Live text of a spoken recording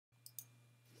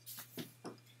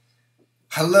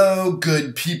Hello,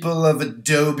 good people of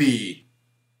Adobe.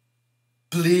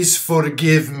 Please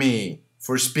forgive me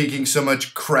for speaking so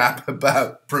much crap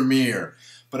about Premiere,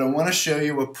 but I want to show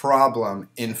you a problem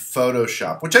in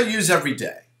Photoshop, which I use every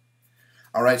day.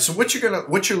 All right, so what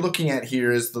you're looking at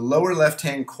here is the lower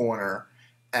left-hand corner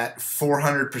at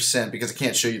 400%, because I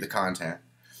can't show you the content,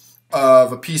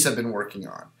 of a piece I've been working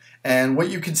on. And what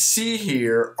you can see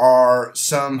here are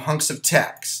some hunks of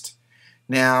text.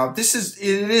 Now, it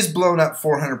is blown up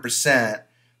 400%,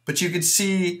 but you can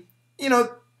see,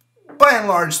 by and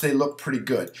large, they look pretty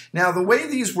good. Now, the way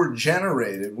these were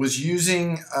generated was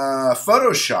using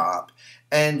Photoshop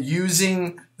and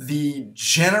using the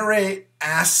Generate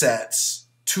Assets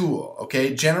tool,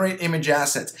 okay? Generate Image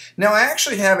Assets. Now, I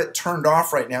actually have it turned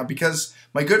off right now because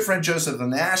my good friend Joseph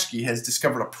Linaschke has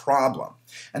discovered a problem.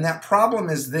 And that problem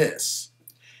is this.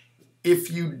 If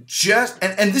you just,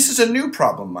 and this is a new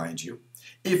problem, mind you,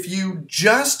 if you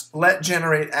just let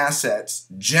Generate Assets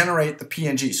generate the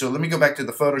PNG. So let me go back to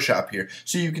the Photoshop here.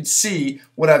 So you can see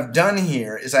what I've done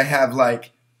here is I have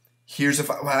here's a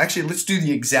file. Well, actually, let's do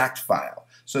the exact file.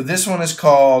 So this one is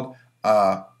called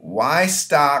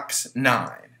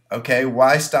YStocks9. Okay,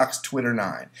 YStocks Twitter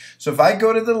 9. So if I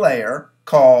go to the layer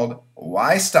called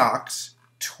YStocks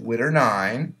Twitter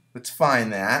 9, let's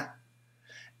find that,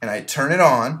 and I turn it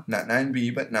on, not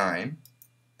 9B, but 9,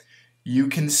 you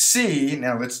can see,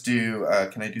 now let's do,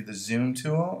 can I do the zoom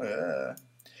tool?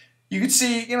 You can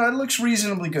see, it looks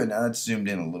reasonably good. Now it's zoomed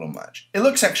in a little much. It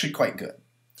looks actually quite good.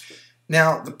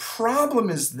 Now, the problem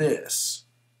is this.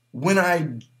 When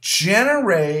I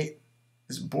generate,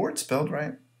 is board spelled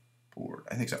right? Board,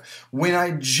 I think so. When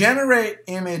I generate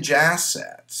image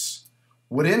assets,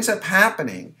 what ends up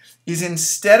happening is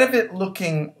instead of it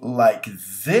looking like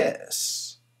this,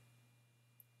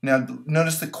 now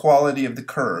notice the quality of the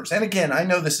curves. And again, I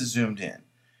know this is zoomed in.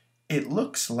 It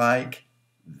looks like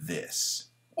this.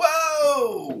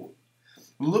 Whoa!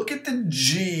 Look at the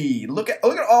G. Look at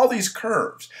all these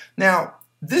curves. Now,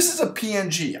 this is a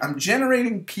PNG. I'm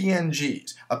generating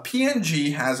PNGs. A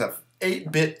PNG has a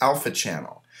 8-bit alpha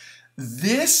channel.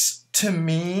 This, to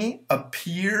me,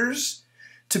 appears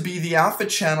to be the alpha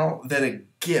channel that a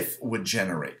GIF would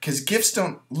generate, because GIFs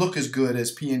don't look as good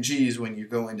as PNGs when you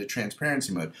go into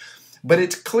transparency mode. But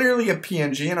it's clearly a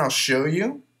PNG, and I'll show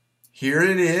you. Here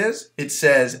it is. It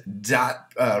says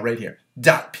right here,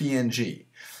 .png.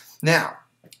 Now,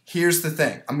 here's the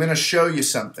thing. I'm going to show you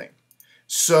something.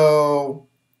 So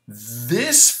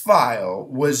this file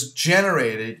was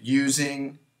generated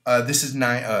using this is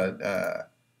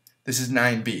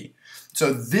 9B.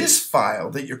 So this file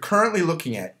that you're currently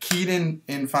looking at, keyed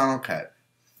in Final Cut,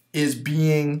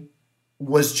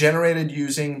 was generated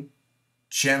using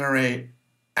Generate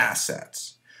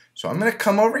Assets. So I'm going to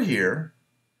come over here.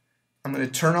 I'm going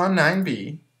to turn on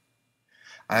 9B.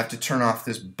 I have to turn off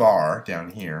this bar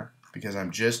down here because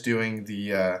I'm just doing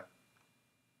the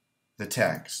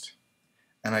text.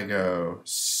 And I go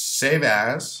Save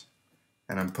As,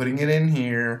 and I'm putting it in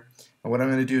here. And what I'm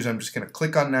going to do is I'm just going to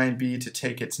click on 9B to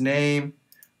take its name.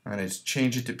 I'm going to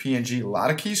change it to PNG. A lot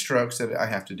of keystrokes that I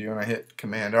have to do, and I hit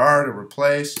Command-R to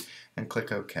replace and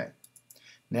click OK.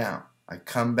 Now, I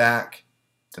come back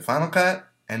to Final Cut,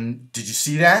 and did you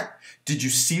see that? Did you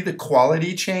see the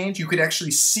quality change? You could actually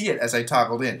see it as I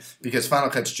toggled in, because Final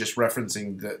Cut's just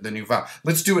referencing the new file.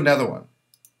 Let's do another one.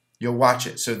 You'll watch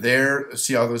it. So there,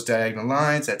 see all those diagonal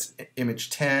lines? That's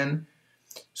image 10.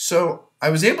 So I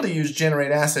was able to use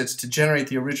Generate Assets to generate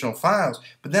the original files,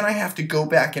 but then I have to go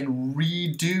back and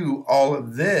redo all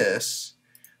of this.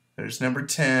 There's number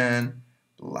 10,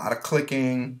 a lot of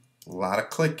clicking,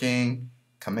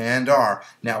 Command-R.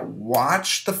 Now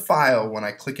watch the file when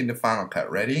I click into Final Cut.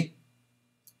 Ready?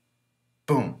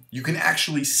 Boom. You can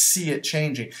actually see it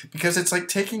changing because it's like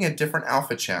taking a different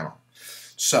alpha channel.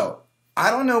 So I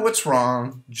don't know what's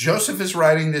wrong. Joseph is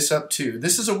writing this up too.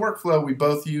 This is a workflow we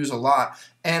both use a lot,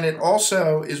 and it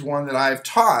also is one that I've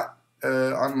taught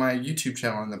on my YouTube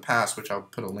channel in the past, which I'll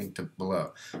put a link to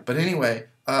below. But anyway,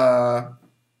 can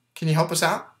you help us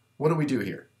out? What do we do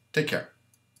here? Take care.